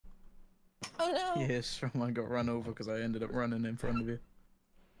Oh no! Yeah, Strongman got run over because I ended up running in front of you.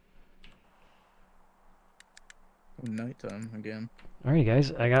 Oh, nighttime again. Alright,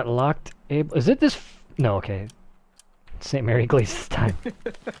 guys, I got locked. Is it this? No, okay. Sainte-Mere-Eglise this time.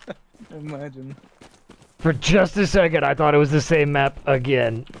 Imagine. For just a second, I thought it was the same map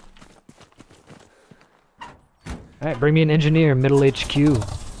again. Alright, bring me an engineer, middle HQ.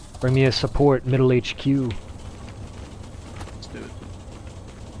 Bring me a support, middle HQ. Let's do it.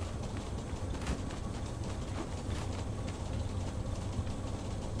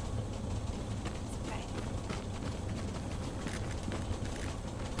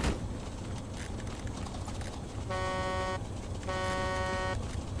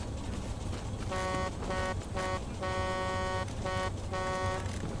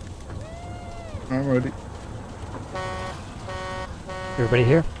 I'm ready. Everybody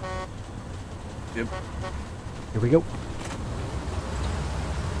here? Yep. Here we go.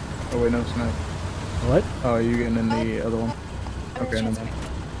 Oh wait, no, it's not. What? Oh, are you getting in the other one? Okay, no.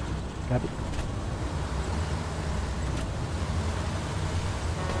 Copy.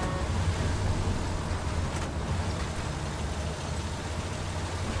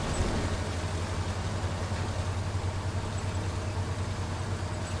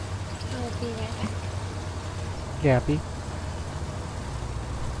 I'll be right back. Gappy.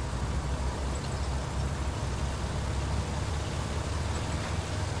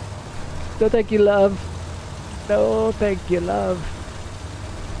 No, thank you, love. No, thank you, love.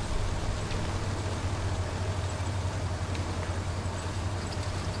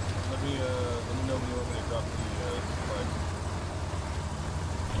 Let me know when you want me to drop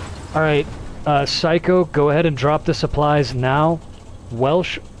the supplies. Alright, Psycho, go ahead and drop the supplies now.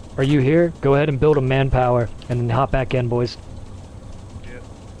 Welsh, are you here? Go ahead and build a manpower and then hop back in, boys. Yeah.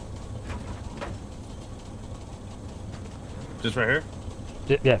 Just right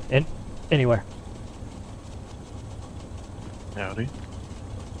here? Yeah, anywhere. Howdy.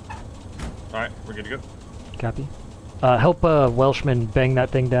 Alright, we're good to go. Copy. Help Welshman bang that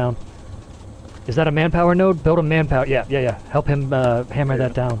thing down. Is that a manpower node? Build a manpower. Yeah. Help him hammer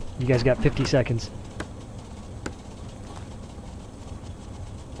that down. You guys got 50 seconds.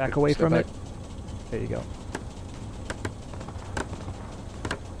 Back away from it. There you go.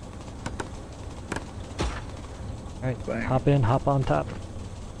 Alright, Bang. hop in, hop on top.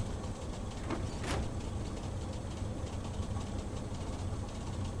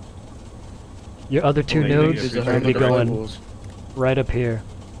 Your other two nodes are going to be going right up here.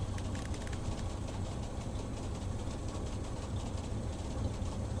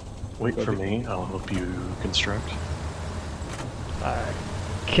 Wait for me, I'll help you construct. I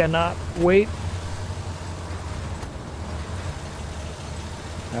cannot wait.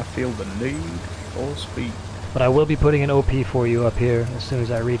 I feel the need for speed. But I will be putting an OP for you up here as soon as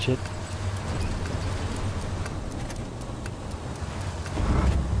I reach it.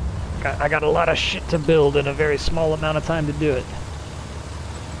 I got a lot of shit to build in a very small amount of time to do it.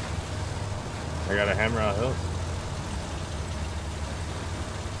 I got a hammer, I'll help.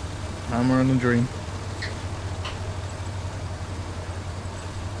 Hammer and a dream.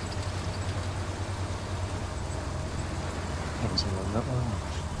 I wasn't on that one.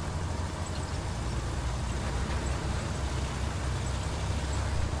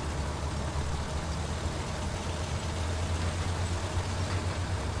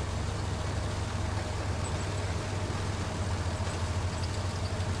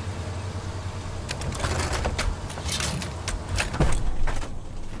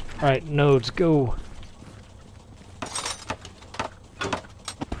 Alright, nodes, go.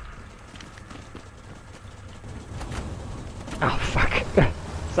 Oh, fuck.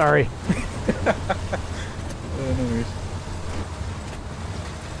 Sorry. No worries.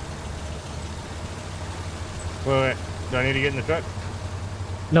 Wait. Do I need to get in the truck?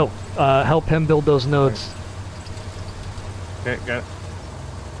 No, help him build those nodes. Okay, got it.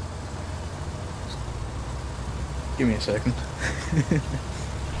 Give me a second.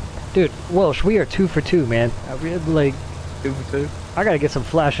 Dude, Welsh, we are 2 for 2, man. I really, like, 2 for 2. I gotta get some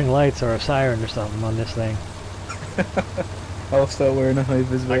flashing lights or a siren or something on this thing. I'll start wearing a high I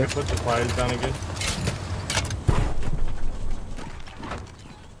vis can vest. put supplies down again.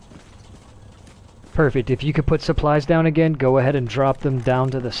 Perfect. If you could put supplies down again, go ahead and drop them down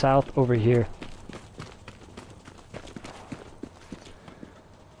to the south over here.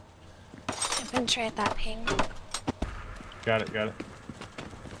 Infantry at that ping. Got it.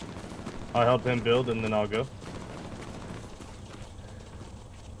 I'll help him build and then I'll go.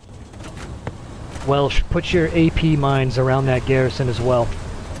 Welsh, put your AP mines around that garrison as well.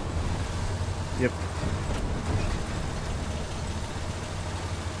 Yep.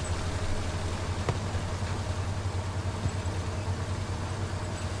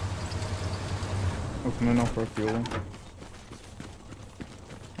 Looking in for a fuel.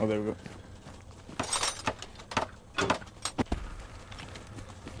 Oh, there we go.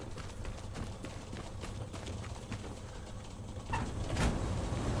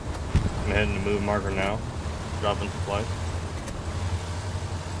 I'm heading to move marker now. Dropping supplies.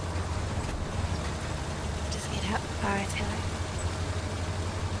 Just get out. Alright, Taylor.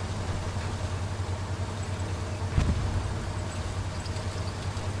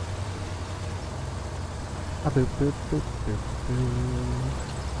 Boop, boop, boop, boop, boop.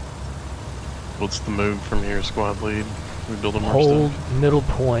 What's the move from here, squad lead? We build a more Hold stuff? middle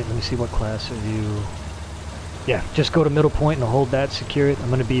point. Let me see what class are you. Yeah, just go to middle point and hold that, secure it. I'm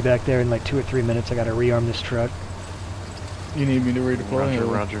gonna be back there in like 2 or 3 minutes. I gotta rearm this truck. You need me to redeploy? Roger,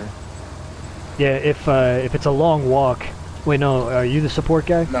 or- roger. Yeah, if it's a long walk. Wait, no, are you the support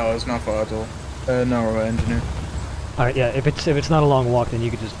guy? No, it's not far at all. No, we're engineer. Alright, yeah, if it's not a long walk, then you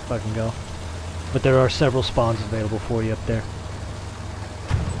could just fucking go. But there are several spawns available for you up there.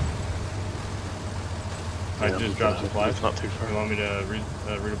 I Yeah, just dropped supplies. It's not too far. You want me to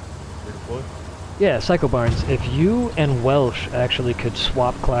redeploy? Yeah, Psycho Barnes, if you and Welsh actually could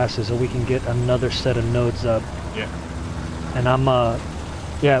swap classes so we can get another set of nodes up. Yeah. And I'm,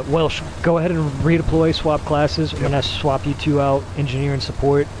 yeah, Welsh, go ahead and redeploy, swap classes. I'm Yep. gonna swap you two out, engineer and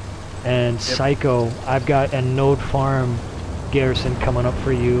support. And Psycho, I've got a node farm garrison coming up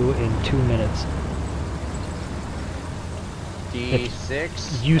for you in 2 minutes.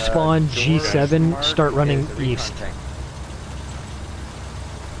 D6. You spawn door G7, mark start running is the recon east. tank.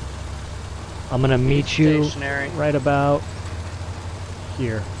 I'm gonna meet you Stationary. right about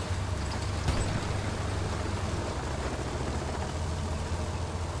here.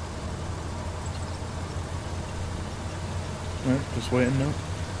 Alright, just waiting now.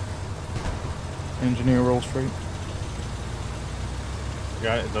 Engineer roll straight.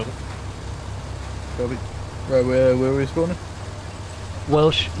 Got it, double. Copy. Right, where are we spawning?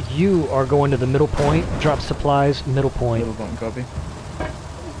 Welsh, you are going to the middle point, drop supplies, middle point. Middle button, copy.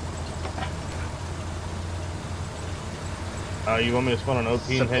 You want me to spawn on OP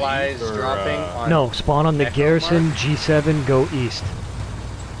and head Supplies east, or, dropping on. No, spawn on the Echo garrison, mark? G7, go east.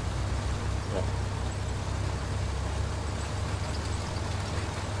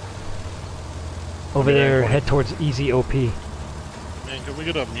 Over Okay, there, point. head towards easy OP. Man, can we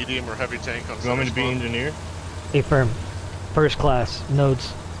get a medium or heavy tank on You want me to be spawn? engineer? Affirm. First class,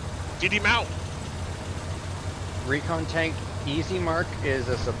 nodes. DD mount! Recon tank. Easy mark is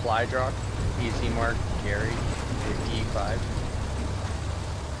a supply drop. Easy mark Gary is E5.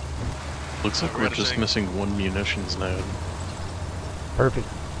 Looks like we're just Redishing. missing one munitions node. Perfect.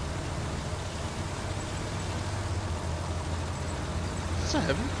 Is that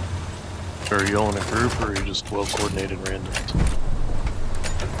heavy? Are you all in a group or are you just well coordinated randoms?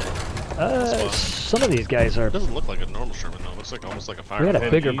 fine. Some of these guys are. It doesn't look like a normal Sherman though. It looks like almost like a fire. We had a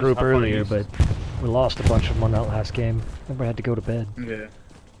Head bigger east, group how far earlier, east? but we lost a bunch of them on that last game. Remember, I had to go to bed. Yeah.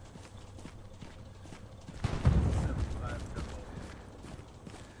 Alright.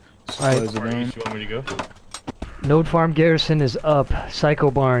 Supplies are Where down. east you want me to go? Node farm garrison is up.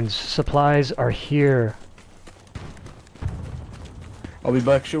 Psycho Barnes, supplies are here. I'll be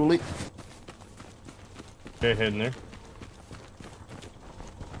back shortly. Okay, heading there.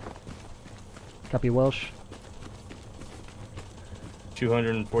 Copy Welsh.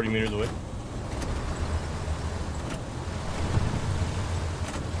 240 meters away.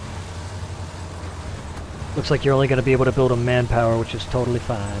 Looks like you're only going to be able to build a manpower, which is totally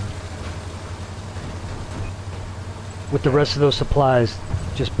fine. With the rest of those supplies,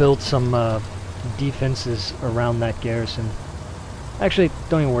 just build some defenses around that garrison. Actually,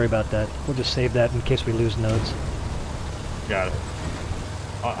 don't even worry about that. We'll just save that in case we lose nodes. Got it.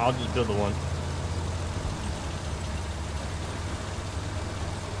 I'll just build the one.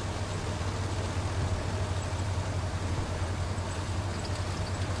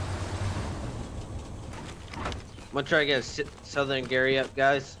 I'm gonna try to get a Southern Gary up,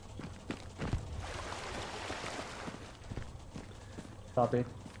 guys. Copy.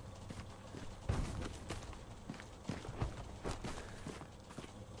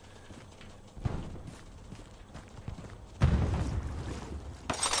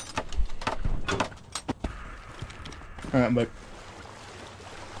 Alright, I'm back.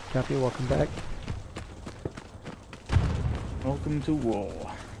 Copy, welcome back. Welcome to war.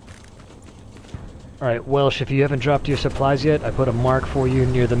 Alright, Welsh, if you haven't dropped your supplies yet, I put a mark for you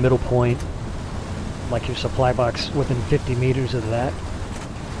near the middle point. Like your supply box within 50 meters of that.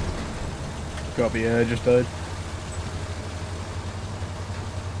 Copy, I just died.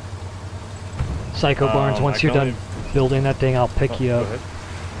 Psycho Barnes, once I you're can done building that thing, I'll pick you Go up. ahead.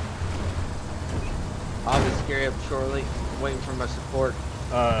 Gary up shortly. Waiting for my support.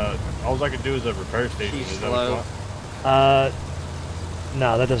 All I could do is a repair station. She's Is that what you slow. want?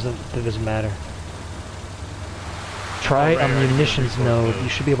 No, that doesn't matter. Try Oh, right, a right, munitions resource node. node. You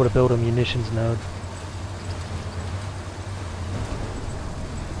should be able to build a munitions node.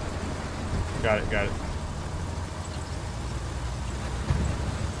 Got it, got it.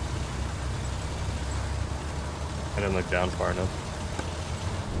 I didn't look down far enough.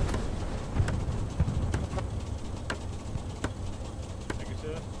 Take it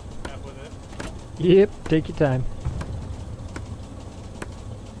to halfway there. Yep, take your time.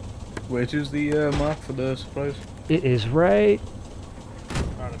 Where is the mark for the supplies? It is right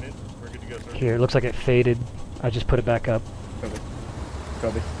Alright, I'm in. We're good to go, sir. here. It looks like it faded. I just put it back up. Copy.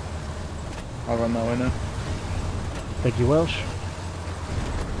 Copy. I'll run that way now. Thank you, Welsh. Do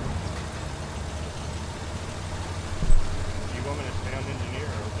you want me to stay on engineer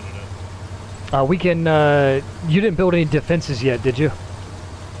or open it up? We can, you didn't build any defenses yet, did you?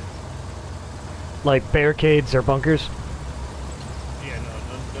 Like barricades or bunkers? Yeah, no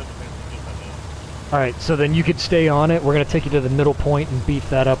defense, just have that. Alright, so then you could stay on it. We're gonna take you to the middle point and beef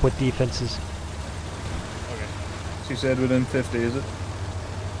that up with defenses. Okay. She said within 50, is it?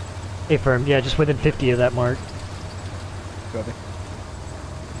 Hey, firm. Yeah, just within 50 of that mark. Copy.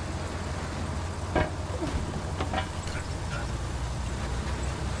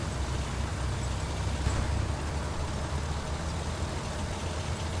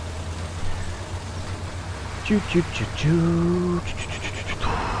 Choo choo choo choo.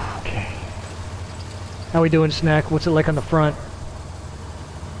 Okay. How we doing, Snack? What's it like on the front?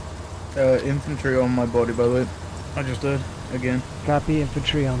 Infantry on my body, by the way. I just did. Again. Copy.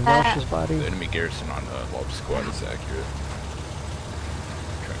 Infantry on Welsh's body. The enemy garrison on Lob Squad is accurate.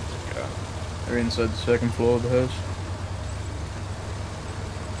 Trying to look out. They're inside the second floor of the house.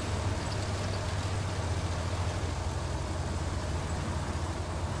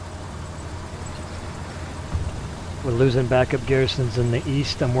 We're losing backup garrisons in the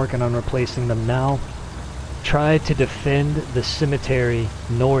east. I'm working on replacing them now. Try to defend the cemetery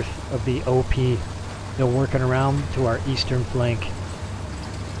north of the OP. They're working around to our eastern flank.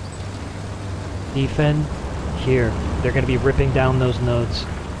 Defend here. They're going to be ripping down those nodes.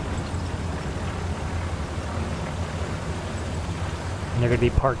 And they're going to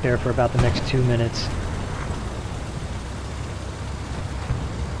be parked there for about the next 2 minutes.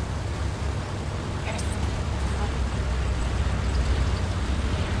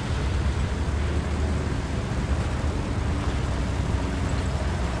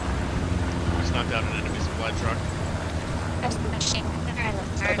 It's not down an enemy supply truck. There's a machine gunner in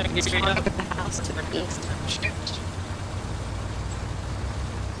the third of the house to the east of the church.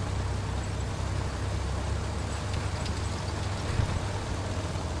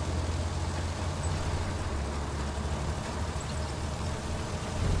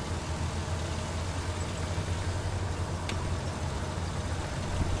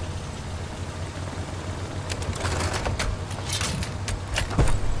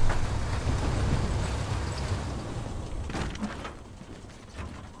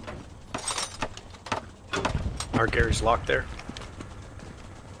 Our Gary's locked there.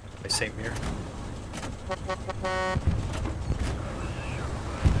 By Sainte-Mere.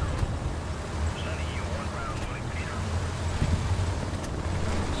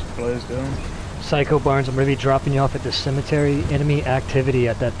 Supplies down. Psycho Barnes, I'm going to be dropping you off at the cemetery. Enemy activity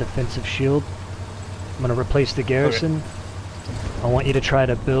at that defensive shield. I'm going to replace the garrison. I want you to try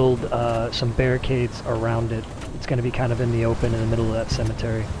to build some barricades around it. It's going to be kind of in the open in the middle of that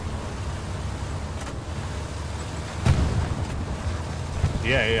cemetery.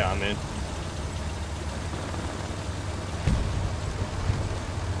 Yeah, I'm in.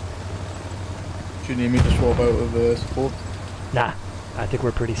 Do you need me to swap out of support? Nah, I think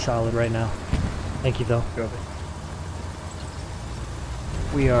we're pretty solid right now. Thank you, though. Copy.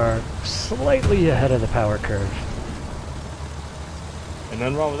 We are slightly ahead of the power curve. Ain't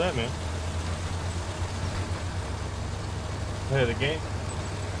nothing wrong with that, man. Ahead of the game.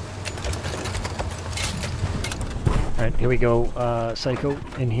 Alright, here we go, Psycho,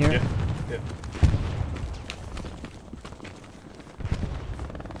 in here. Yep. Yep.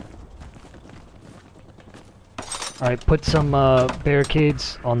 Alright, put some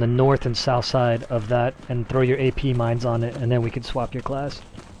barricades on the north and south side of that and throw your AP mines on it, and then we can swap your class.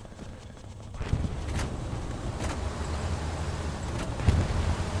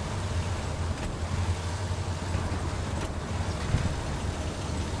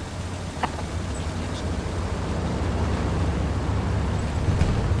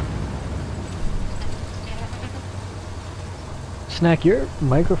 Snack, your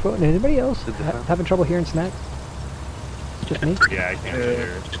microphone. Anybody else having trouble hearing Snack? Just me? Yeah, I can't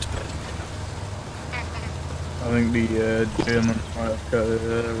hear it. I think the German might have cut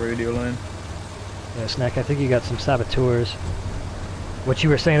a radio line. Yeah, Snack, I think you got some saboteurs. What you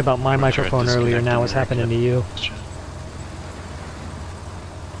were saying about my microphone earlier now is happening to you.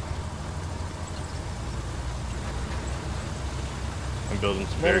 I'm building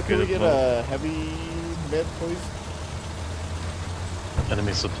some Commander, can we barricades. get a heavy med, please?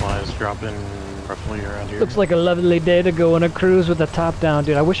 Enemy supplies dropping roughly around here. Looks like a lovely day to go on a cruise with the top down.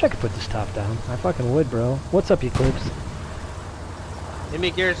 Dude, I wish I could put this top down. I fucking would, bro. What's up, Eclipse?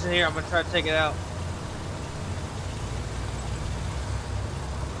 Enemy garrison here. I'm gonna try to take it out.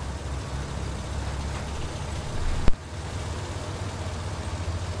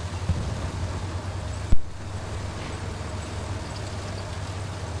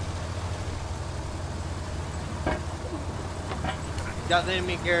 Got the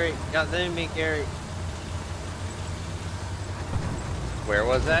enemy, Gary. Got the enemy, Gary. Where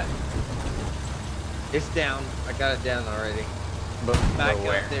was that? It's down. I got it down already. But Back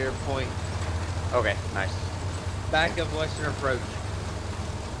where? up there, point. Okay, nice. Back of western approach.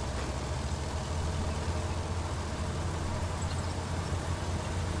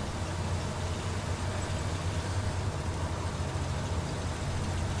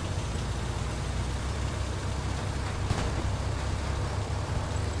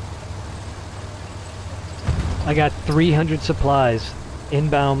 I got 300 supplies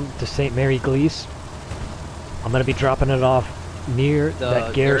inbound to Sainte-Mere-Eglise. I'm gonna be dropping it off near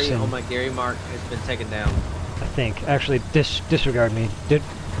that garrison. Gary on my Gary mark has been taken down. I think. Actually, disregard me.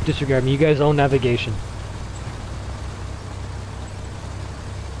 Disregard me. You guys own navigation.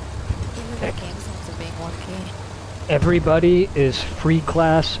 Even the game's also being wonky. Everybody is free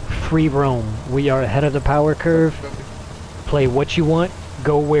class, free roam. We are ahead of the power curve. Play what you want,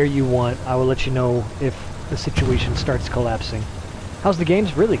 go where you want. I will let you know if the situation starts collapsing. How's the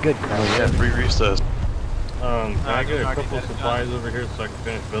game's really good, crowd. Oh yeah, free recess. Can I get a couple supplies over here so I can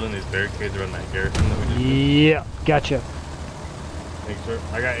finish building these barricades around that garrison that we just built? Yeah, gotcha. Thanks, sir.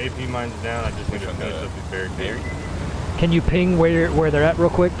 I got AP mines down. I just need to finish up these barricades. Can you ping where they're at real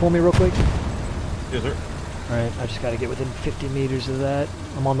quick for me real quick? Yes, sir. Alright, I just gotta get within 50 meters of that.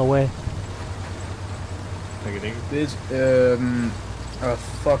 I'm on the way. Thank you. There's a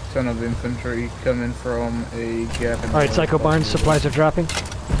fuck ton of infantry coming from a gap in the Alright, wall. Psycho Barnes, supplies are dropping.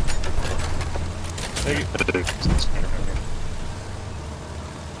 Thank you.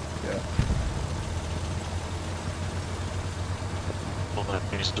 Yeah. Well, that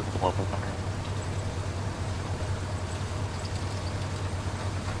needs to blow up.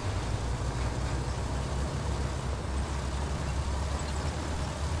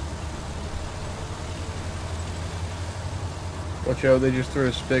 Watch out, they just threw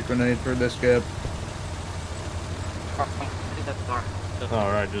a stick grenade through this gap.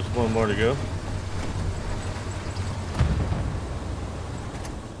 Alright, just one more to go.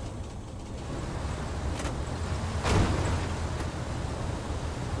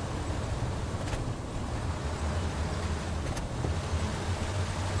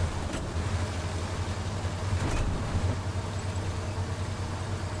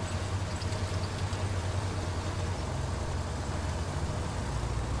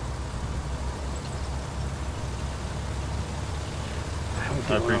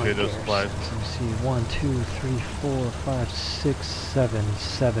 I appreciate those supplies. Let me see. 1, 2, 3, 4, 5, 6, 7.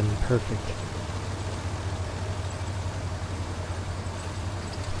 7. Perfect.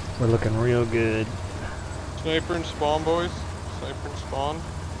 We're looking real good. Sniper and spawn, boys. Sniper and spawn.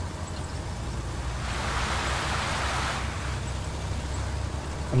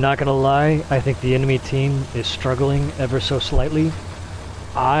 I'm not gonna lie, I think the enemy team is struggling ever so slightly.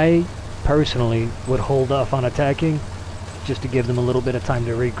 I personally would hold off on attacking just to give them a little bit of time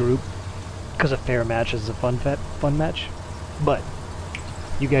to regroup, because a fair match is a fun match. But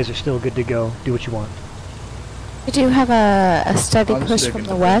you guys are still good to go. Do what you want. We do have a steady I'm push sticking from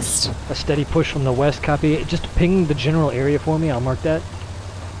the to west. A steady push from the west. Copy. Just ping the general area for me. I'll mark that.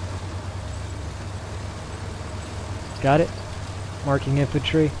 Got it. Marking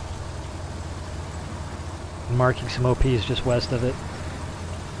infantry. Marking some OPs just west of it.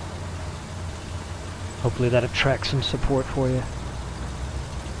 Hopefully that attracts some support for you.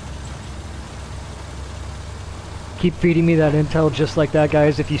 Keep feeding me that intel just like that,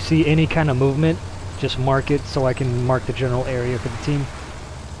 guys. If you see any kind of movement, just mark it so I can mark the general area for the team.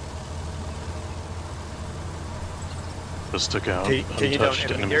 Just took out Can you down untouched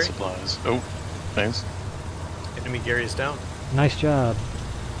enemy enemy Gary? supplies. Oh, thanks. Enemy Gary is down. Nice job.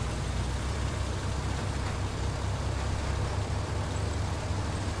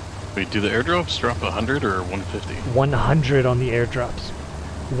 Wait, do the airdrops drop 100 or 150? 100 on the airdrops.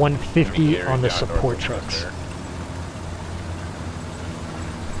 150 Gary on the down support north of trucks. there.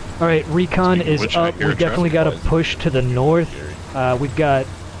 Alright, recon Speaking of is which, I up. hear We've definitely got to traffic push to the north. We've got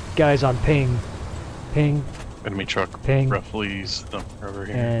guys on ping. Ping. Enemy truck Ping. roughly over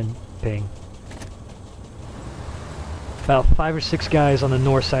here. And ping. About 5 or 6 guys on the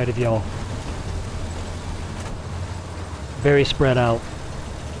north side of y'all. Very spread out.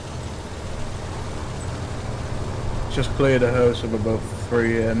 Just cleared a house of about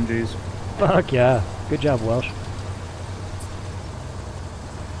 3 MGs. Fuck yeah. Good job, Welsh.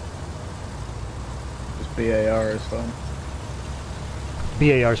 Just BAR is fun.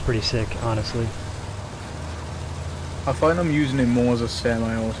 BAR's pretty sick, honestly. I find I'm using it more as a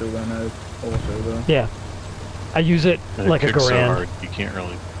semi-auto than a auto though. Yeah. I use it And like a kicks so Garand. hard, you can't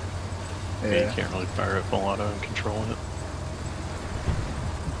really, Yeah. you can't really fire it full auto and control it.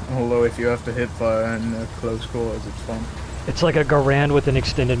 Although if you have to hit fire in close quarters, it's fun. It's like a Garand with an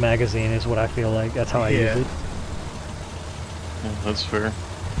extended magazine is what I feel like. That's how I use it. Yeah, that's fair.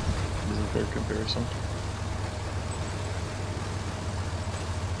 That's a fair comparison.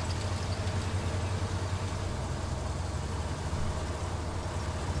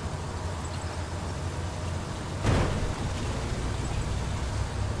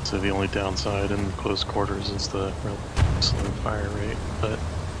 So the only downside in close quarters is the relatively slow fire rate, but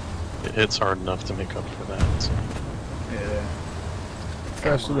it hits hard enough to make up for that. So. Yeah.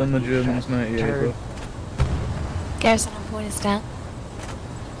 Faster than the Germans, 98, but... Garrison on point is down.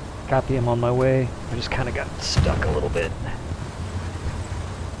 Copy, I'm on my way. I just kind of got stuck a little bit.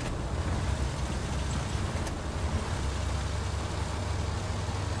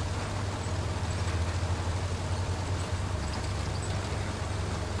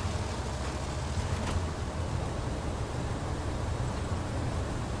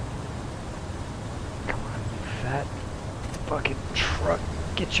 Fat fucking truck.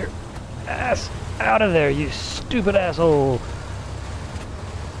 Get your ass out of there, you stupid asshole.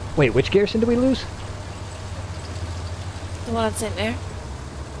 Wait, which garrison did we lose? The one on Sainte-Mere?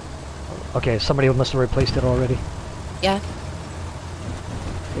 Okay, somebody must have replaced it already. Yeah.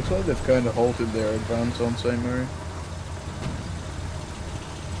 Looks like they've kind of halted their advance on Sainte-Mere.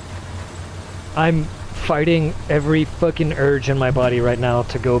 I'm fighting every fucking urge in my body right now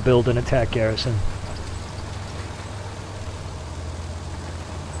to go build an attack garrison.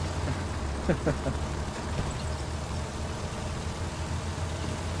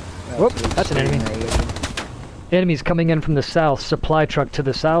 Whoop, that's an enemy. Enemies coming in from the south. Supply truck to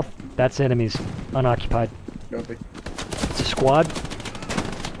the south. That's enemies. Unoccupied. Copy. It's a squad.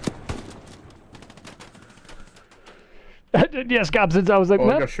 Yes, Gobsons, I was like, Oh, I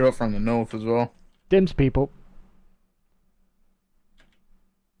man, got shot from the north as well. Dims people.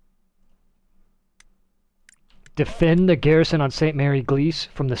 Defend the garrison on Sainte-Mere-Eglise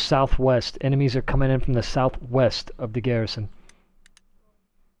from the southwest. Enemies are coming in from the southwest of the garrison.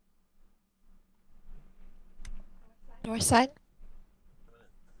 North side?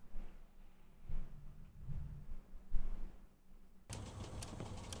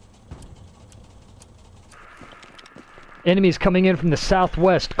 Enemies coming in from the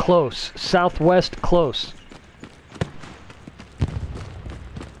southwest, close. Southwest, close.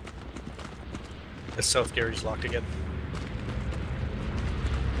 The South Gary's locked again.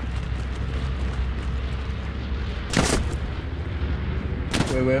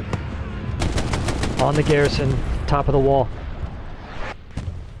 Wait. On the garrison, top of the wall.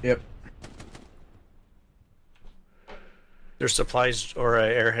 Yep. There's supplies or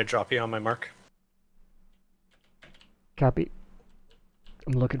airhead dropping on my mark. Copy.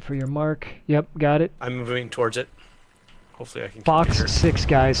 I'm looking for your mark. Yep, got it. I'm moving towards it. Hopefully I can Fox capture. 6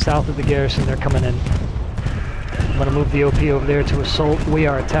 guys south of the garrison, they're coming in. I'm gonna move the OP over there to assault. We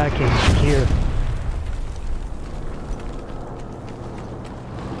are attacking here.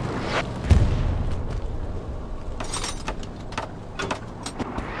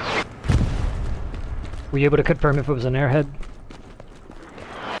 Were you able to confirm if it was an airhead?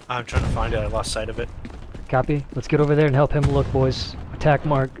 I'm trying to find it. I lost sight of it. Copy. Let's get over there and help him look, boys. Attack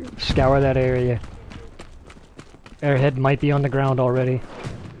mark. Scour that area. Airhead might be on the ground already.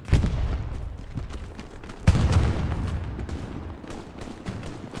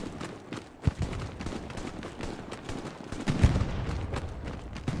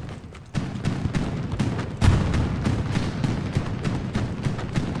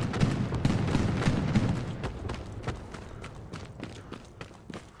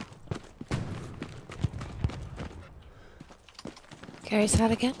 Gary's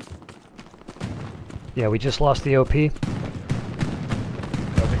out again? Yeah, we just lost the OP.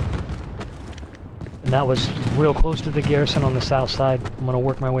 And that was real close to the garrison on the south side. I'm gonna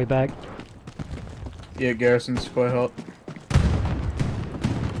work my way back. Yeah, garrison's quite hot.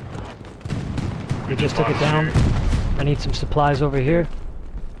 We just took it down. I need some supplies over here.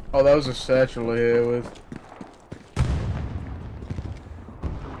 Oh, that was a satchel here with.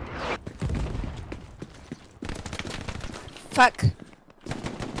 Fuck.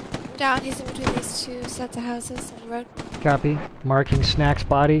 I'm down. He's in between these two sets of houses on the road. Copy. Marking Snack's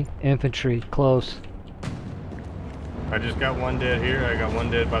body. Infantry. Close. I just got one dead here. I got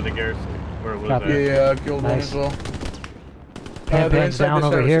one dead by the garrison. Where was Copy. that? Yeah, I killed one as well. Pan They're Pan's down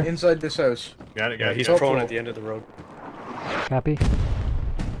over house, here. Inside this house. Got it, Yeah, got it. he's got it. prone at the end of the road. Copy.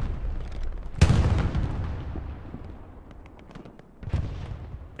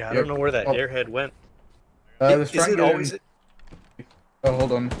 Yeah, I don't know where that airhead went. Is Is it always... Oh,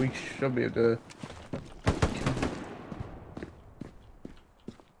 hold on. We should be able to.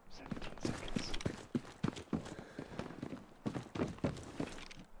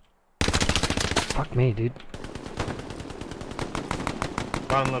 Fuck me, dude.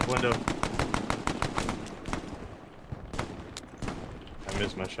 Bottom left window. I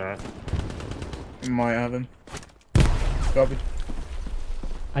missed my shot. Might have him. Copy.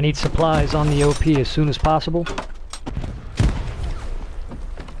 I need supplies on the OP as soon as possible.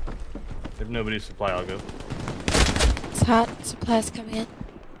 If nobody's supply, I'll go. It's hot. Supplies coming in.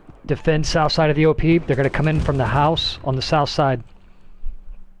 Defend south side of the OP. They're gonna come in from the house on the south side.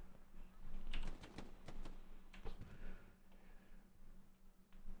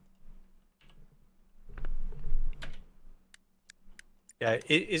 Yeah,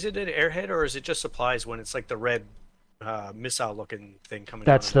 is it an airhead or is it just supplies when it's like the red missile looking thing coming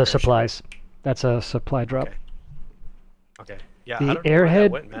down? That's the supplies. That's a supply drop. Okay. Okay. Yeah, The I don't know where that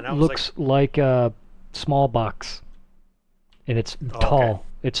airhead went, man. I was looks like a small box. And it's tall. okay.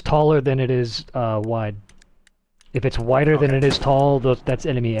 It's taller than it is wide. If it's wider than it is tall, that's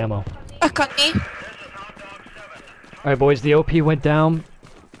enemy ammo. Back on me. Alright boys, the OP went down.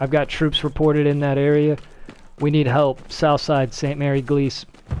 I've got troops reported in that area. We need help. South side, Sainte-Mere-Eglise.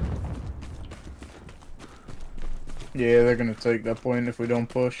 Yeah, they're gonna take that point if we don't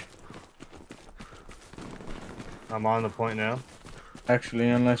push. I'm on the point now. Actually,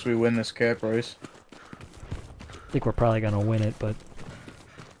 unless we win this cap race. I think we're probably gonna win it, but...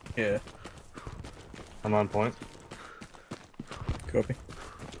 Yeah. I'm on point. Copy.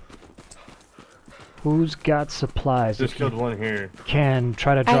 Who's got supplies? Just killed one here. Can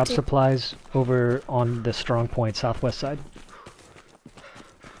try to drop do. supplies over on the strong point, southwest side.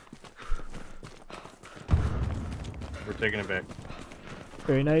 We're taking it back.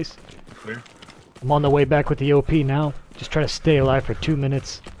 Very nice. Clear. I'm on the way back with the OP now. Just try to stay alive for 2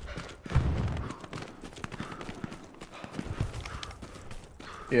 minutes.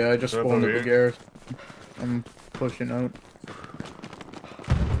 Yeah, I just They're up spawned over at the here. garrison. I'm pushing out.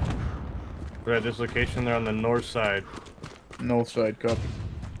 We're at this location. They're on the north side. North side, copy.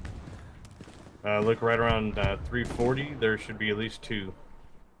 Look right around 340. There should be at least two.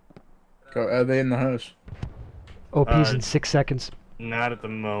 Are they in the house? OP's in 6 seconds. Not at the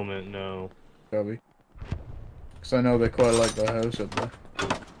moment, no. Copy. Because I know they quite like the house up there.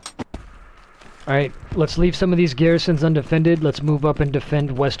 Alright, let's leave some of these garrisons undefended. Let's move up and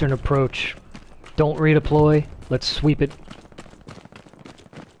defend western approach. Don't redeploy. Let's sweep it.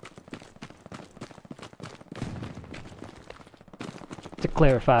 To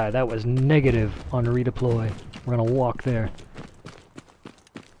clarify, that was negative on redeploy. We're gonna walk there.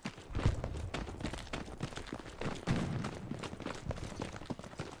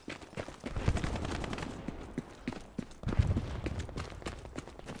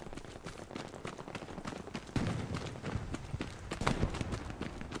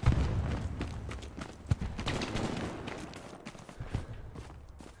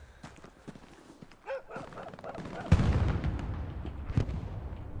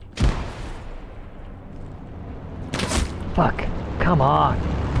 Fuck. Come on.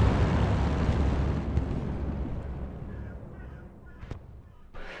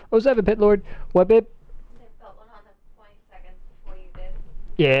 Oh, is that a pit lord? What, babe?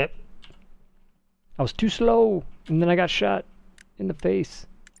 Yeah. I was too slow, and then I got shot in the face.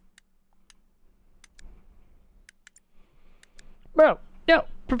 Bro, yo,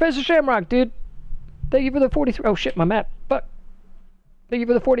 Professor Shamrock, dude. Thank you for the 43. Oh shit, my map. Fuck. Thank you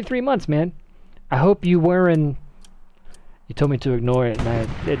for the 43 months, man. I hope you weren't. You told me to ignore it, and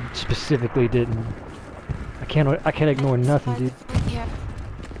I specifically didn't. I can't ignore nothing, dude. Yeah.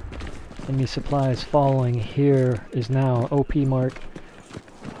 Enemy supplies following here is now OP mark.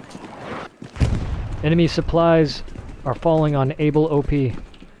 Enemy supplies are falling on able OP.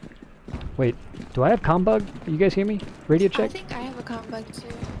 Wait, Do I have comm bug? You guys hear me? Radio I check? think I have a comm bug too.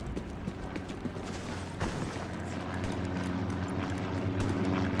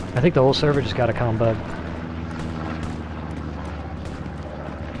 I think the whole server just got a comm bug.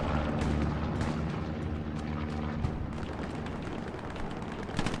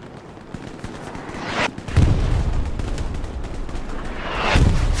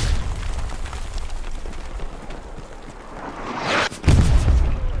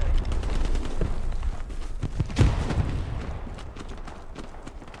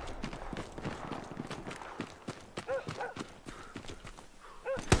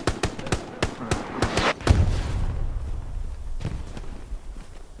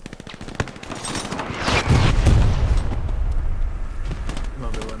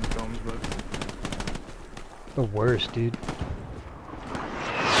 The worst, dude.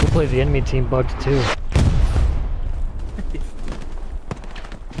 We'll play the enemy team bugged too.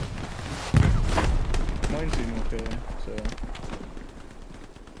 Mine seem okay, so.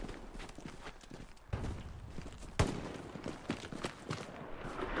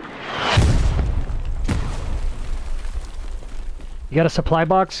 You got a supply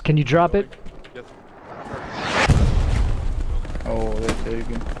box? Can you drop it? Yes. Oh, they're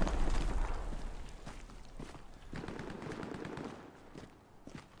taken.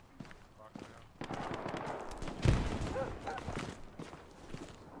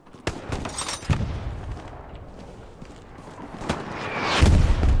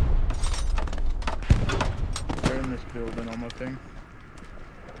 They're in this building on my thing.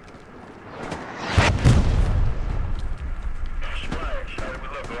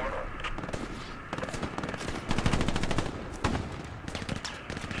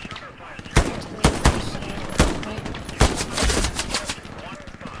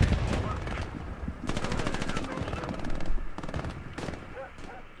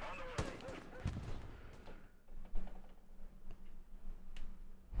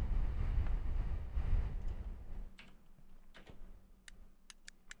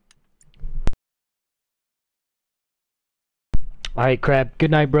 Alright, Crab.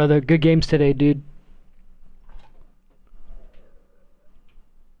 Good night, brother. Good games today, dude.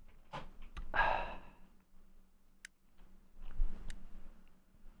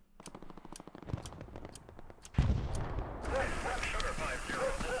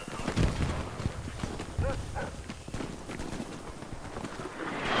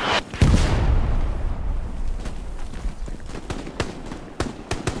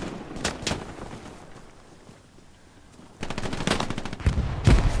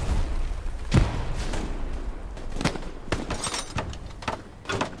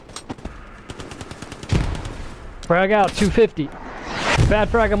 Frag out, 250. Bad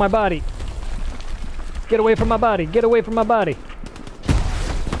frag on my body. Get away from my body. Get away from my body.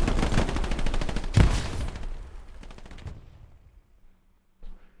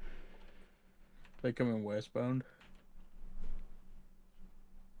 They coming westbound.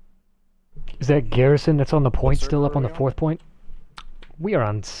 Is that Garrison that's on the point still up on the 4th point? We are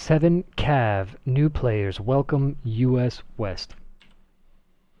on 7 Cav. New players. Welcome, US West.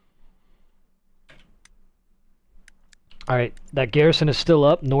 Alright, that Garrison is still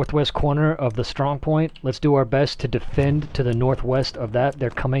up, northwest corner of the strong point. Let's do our best to defend to the northwest of that. They're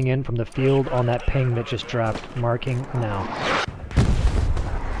coming in from the field on that ping that just dropped. Marking now.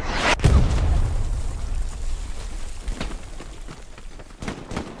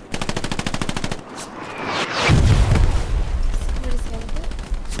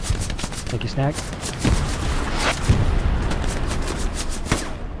 Thank you, Snack.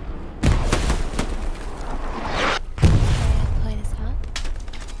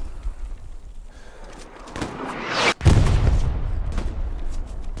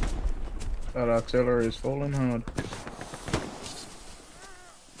 That artillery is falling hard.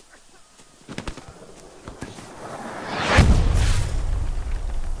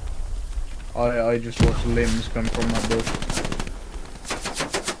 I just watched limbs come from my bush.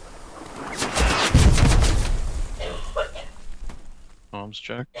 Bombs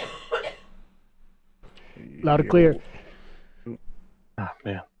check. Loud and clear. Ah,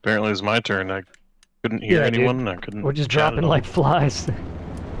 man. Apparently it was my turn. I couldn't hear anyone. Dude. I couldn't. We're just dropping like flies.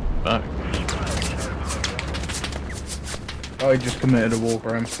 Fuck. I just committed a war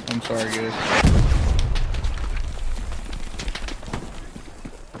crime. I'm sorry, guys.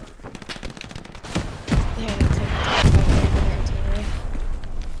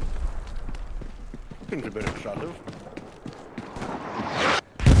 Things are better shot of.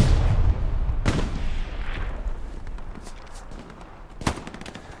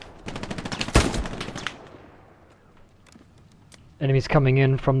 Enemies coming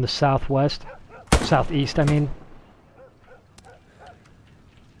in from the southwest. Southeast, I mean.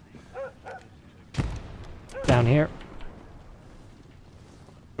 Down here.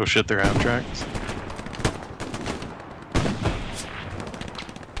 Oh shit, they're out tracks.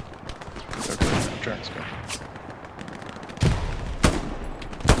 Okay, tracks go.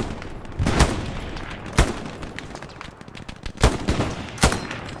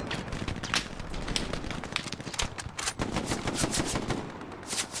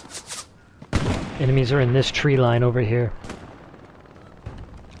 Enemies are in this tree line over here.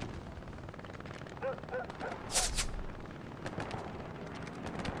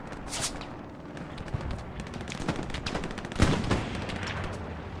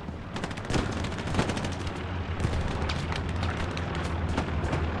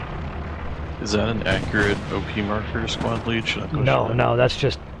 Is that an accurate OP marker, squad lead? Should I push No, it? no, that's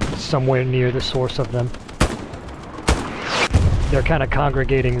just somewhere near the source of them. They're kind of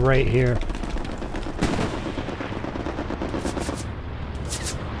congregating right here.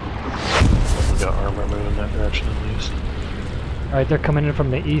 We got armor moving that direction at least. Alright, they're coming in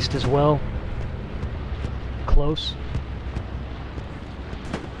from the east as well. Close.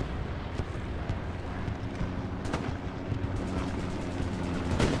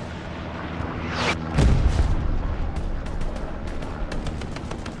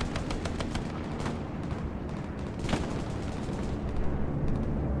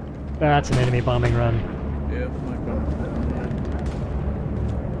 That's an enemy bombing run. Yeah, my gun's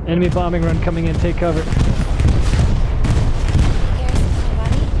down. Enemy bombing run coming in, take cover.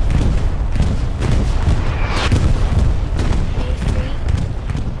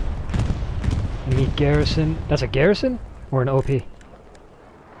 Enemy garrison. That's a garrison? Or an OP?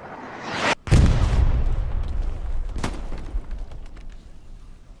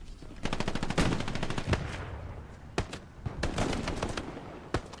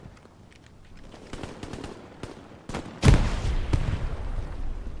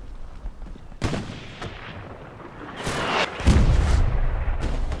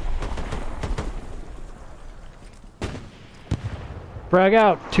 Frag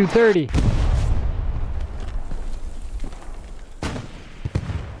out, 230.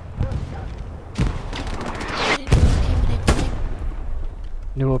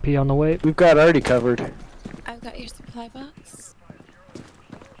 New OP on the way. We've got already covered. I've got your supply box.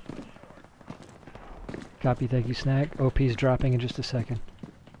 Copy, thank you, Snack. OP's dropping in just a second.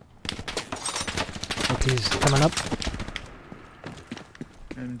 OP's coming up.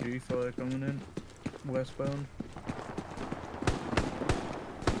 MG fire coming in. Westbound.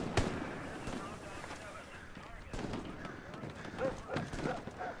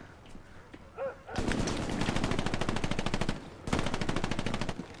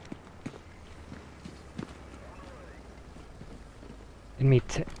 Enemy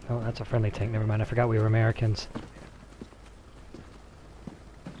oh, that's a friendly tank. Never mind. I forgot we were Americans.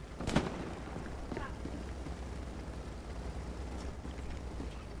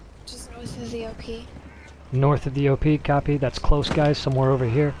 Just north of the OP. North of the OP, copy. That's close, guys. Somewhere over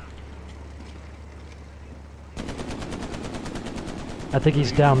here. I think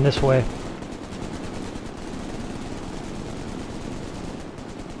he's down this way.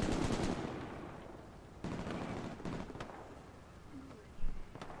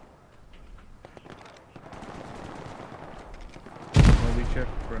 Maybe check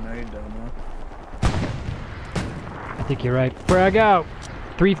grenade down there. I think you're right. Frag out!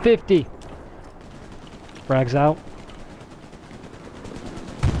 350! Frag's out.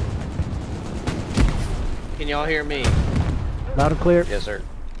 Can y'all hear me? Loud and clear. Yes, sir.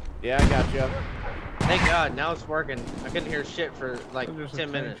 Yeah, I got you. Thank God, now it's working. I couldn't hear shit for like There's a 10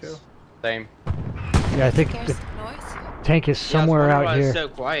 tank, minutes. too. Same. Yeah, I think the Garrison north. tank is somewhere yeah, I was out wondering why here. it's so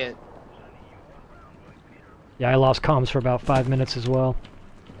quiet. Yeah, I lost comms for about 5 minutes as well.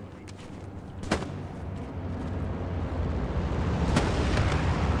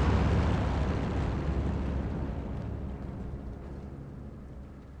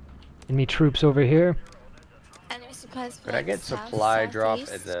 Enemy troops over here. Enemy supplies. Could I get south, supply drop at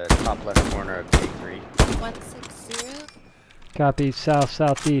southeast. the top left corner of K3? 160. Copy, south,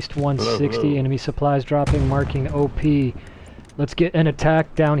 southeast, 160. hello. Enemy supplies dropping, marking OP. Let's get an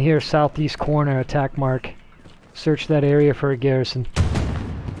attack down here, southeast corner, attack mark. Search that area for a garrison.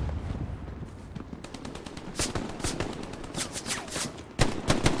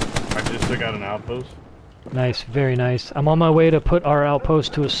 I just took out an outpost. Nice, very nice. I'm on my way to put our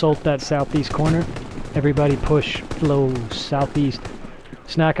outpost to assault that southeast corner. Everybody push, flow, southeast.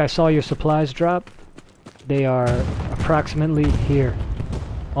 Snack, I saw your supplies drop. They are approximately here,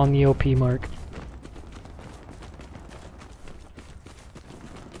 on the OP mark.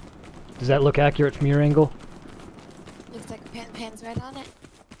 Does that look accurate from your angle? Looks like a pan's right on it.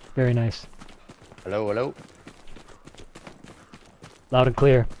 Very nice. Hello, hello. Loud and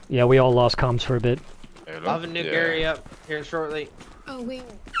clear. Yeah, we all lost comms for a bit. I'll have a new Gary up here shortly. Oh, wait.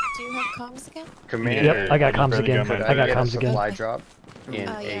 Do you have comms again? Commander. Yep, I got comms again. Could I got get a comms again. supply drop in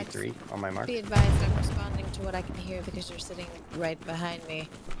Yeah, A3 on my mark. Be advised, I'm responding to what I can hear because you're sitting right behind me.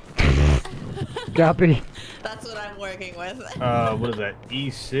 Copy. That's what I'm working with. What is that?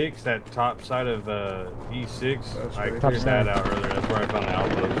 E6? That top side of E6? I Top cleared side. that out earlier. That's where I found the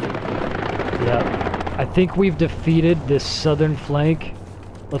outpost. Yeah. I think we've defeated this southern flank.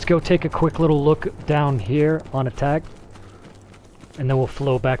 Let's go take a quick little look down here on attack. And then we'll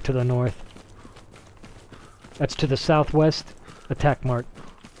flow back to the north. That's to the southwest. Attack mark.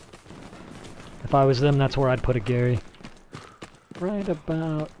 If I was them, that's where I'd put a Gary. Right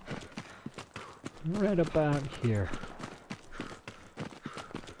about here.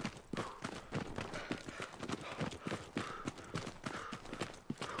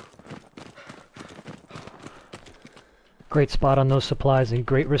 Great spot on those supplies and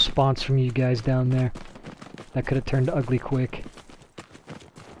great response from you guys down there. That could have turned ugly quick.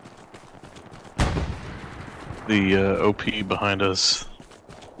 The OP behind us,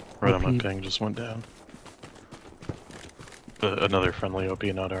 right on my OP. ping, just went down. Another friendly OP,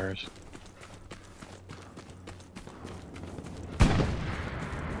 not ours.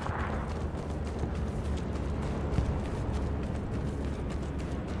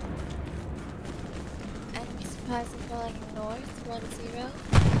 Enemy supplies are falling north,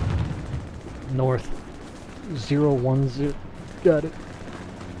 10. North. 010. Got it.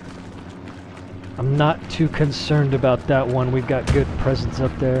 I'm not too concerned about that one. We've got good presence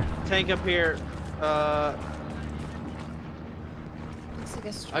up there. Tank up here. Looks like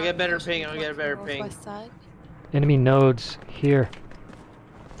a strong I'll get better push ping, I'll get a better from ping. northwest side. Enemy nodes here.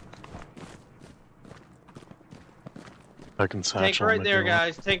 I can Tank satchel right if there, you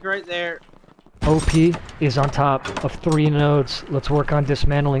want. guys. Tank right there. OP is on top of 3 nodes. Let's work on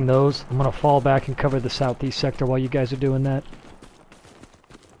dismantling those. I'm gonna fall back and cover the southeast sector while you guys are doing that.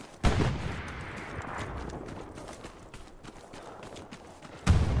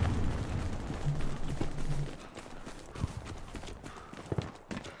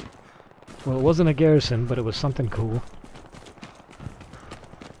 Well, it wasn't a garrison, but it was something cool.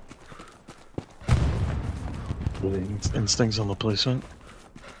 Instincts on the placement.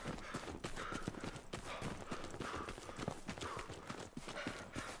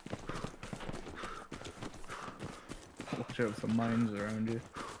 Watch out for mines around you.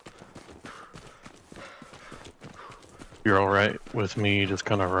 You're alright with me just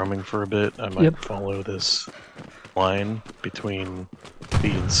kind of roaming for a bit? I might Yep. follow this line between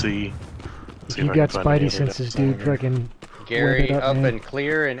B and C. If See you I got can find any spidey other senses, dots along dude, here. fucking Gary it up, up man. and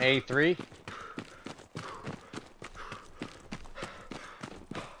clear in A3.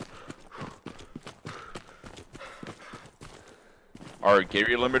 Are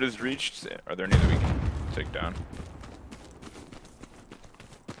Gary limiters reached? Are there any that we can take down?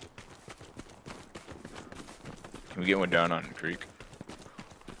 Can we get one down on Creek?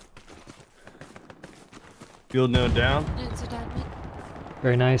 Field node down. Nodes are down mid.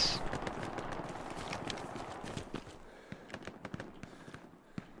 very nice.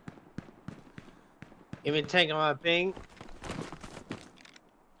 Even tank on my ping.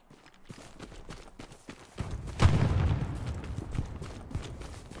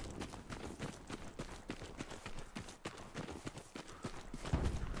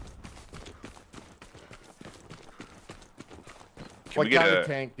 Can What we get kind a, of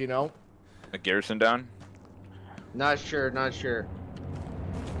tank, do you know? a garrison down? Not sure, not sure.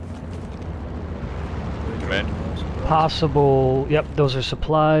 Command? Possible. Yep, those are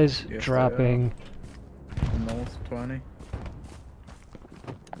supplies Yes, they dropping. North 20.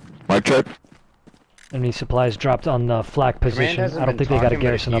 Mic check. Enemy supplies dropped on the flak Command position. hasn't I don't been think they got a talking, but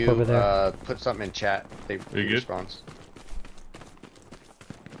garrison if up over you, there. Put something in chat. They you good? response.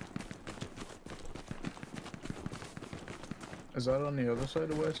 Is that on the other side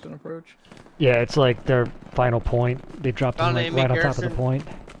of Western Approach? Yeah, it's like their final point. They dropped them Found like enemy right on top of the garrison. point.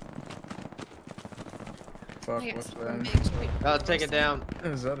 Fuck, I got what's some that? big street I'll take it down.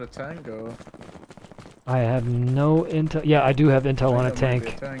 Is that a tango? I have no intel. Yeah, I do have intel on a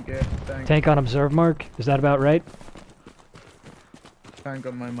tank. Tank, yeah, tank. Tank on observe mark. Is that about right? Tank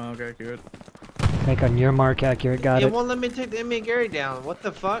on my mark, accurate. Tank on your mark, accurate. Got It it. won't let me take the enemy Gary down. What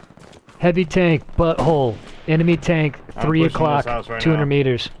the fuck? Heavy tank, butthole. Enemy tank, I'm 3 pushing this o'clock, house right 200 now.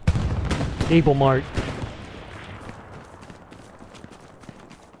 meters. Able mark.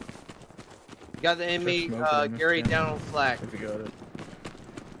 Got the enemy smoke on this Gary thing. down on flak. If you got it.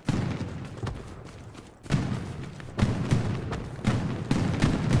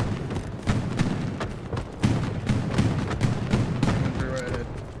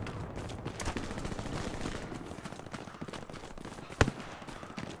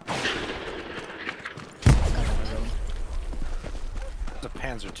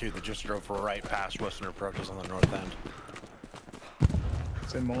 Panzer II that just drove right past Western approaches on the north end.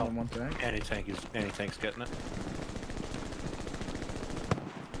 Say more than one tank. Anti-tank's getting it.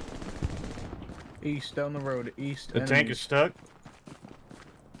 East, down the road, east. The tank is stuck.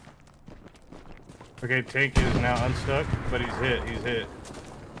 Okay, tank is now unstuck, but he's hit. He's hit.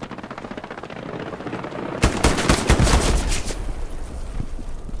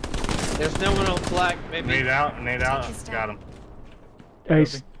 There's no one on flag, maybe. Nade out, got him.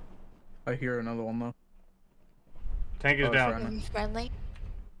 Ace. I hear another one though. Tank is down. Friendly. Friendly.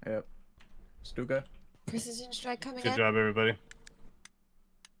 Yep. Stuka. Precision strike coming Good in. job, everybody.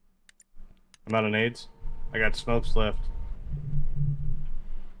 I'm out of nades. I got smokes left.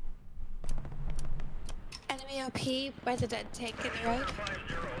 Enemy OP by the dead tank in the road.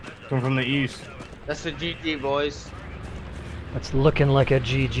 Come from the east. That's the GG, boys. That's looking like a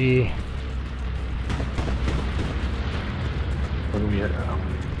GG. What do we have?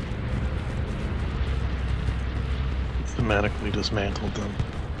 Thematically dismantled them.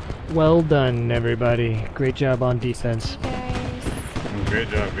 Well done, everybody. Great job on defense. Great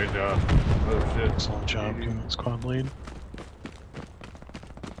job, great job. Oh shit. Excellent job, squad lead.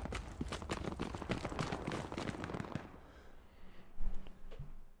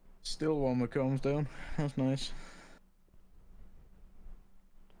 Still one that comes down. That's nice.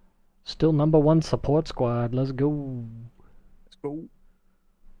 Still #1 support squad. Let's go. Let's go.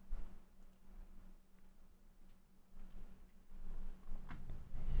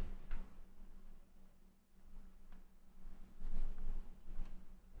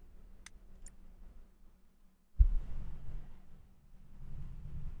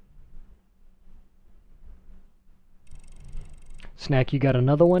 Snack, you got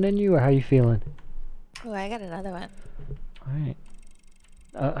another one in you, or how you feeling? Oh, I got another one. Alright.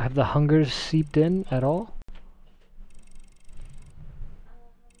 Have the hungers seeped in at all?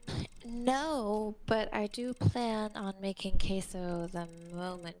 No, but I do plan on making queso the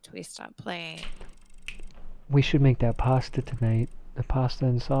moment we stop playing. We should make that pasta tonight. The pasta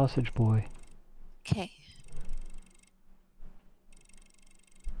and sausage boy. Okay.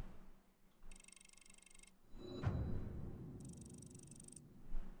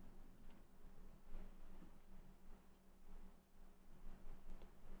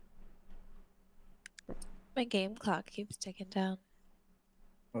 My game clock keeps ticking down.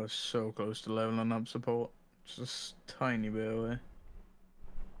 I was so close to leveling up support. Just a tiny bit away.